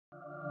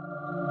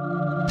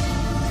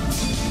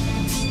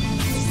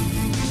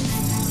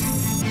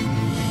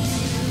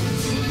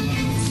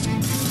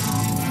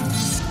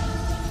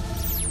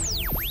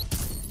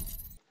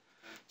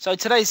So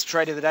today's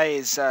trade of the day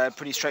is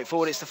pretty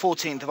straightforward. It's the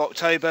 14th of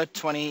October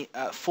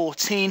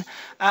 2014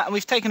 and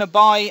we've taken a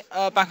buy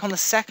back on the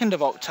 2nd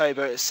of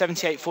October at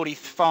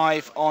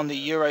 78.45 on the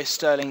Euro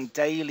Sterling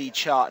daily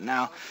chart.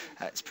 Now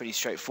it's pretty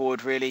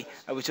straightforward really.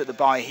 We took the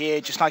buy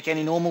here just like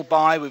any normal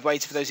buy. We've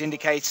waited for those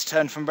indicators to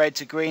turn from red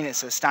to green.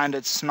 It's a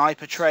standard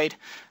sniper trade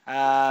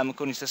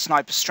according to the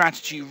sniper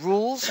strategy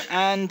rules,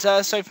 and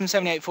so from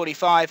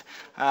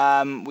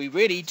 78.45 we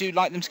really do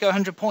like them to go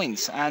 100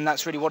 points, and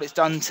that's really what it's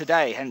done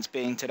today, hence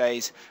being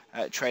today's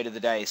trade of the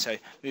day. So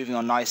moving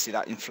on nicely,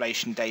 that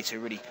inflation data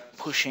really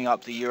pushing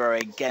up the euro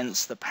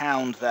against the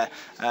pound there,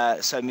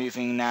 so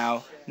moving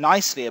now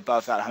nicely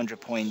above that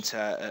 100-point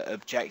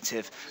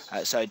objective,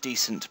 so a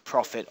decent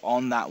profit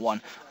on that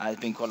one. There's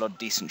been quite a lot of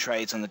decent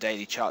trades on the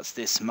daily charts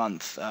this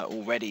month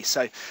already.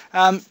 So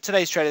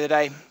today's trade of the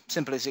day,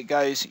 simple as it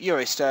goes,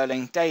 Euro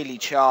Sterling daily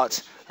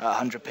chart,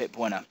 100 pip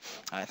winner.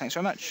 Thanks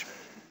very much.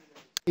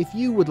 If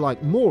you would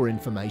like more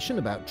information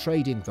about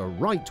trading the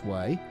right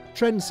way,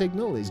 Trend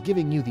Signal is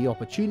giving you the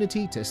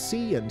opportunity to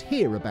see and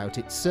hear about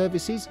its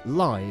services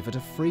live at a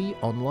free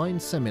online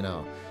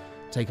seminar.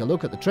 Take a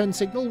look at the Trend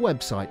Signal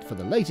website for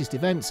the latest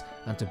events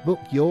and to book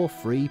your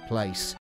free place.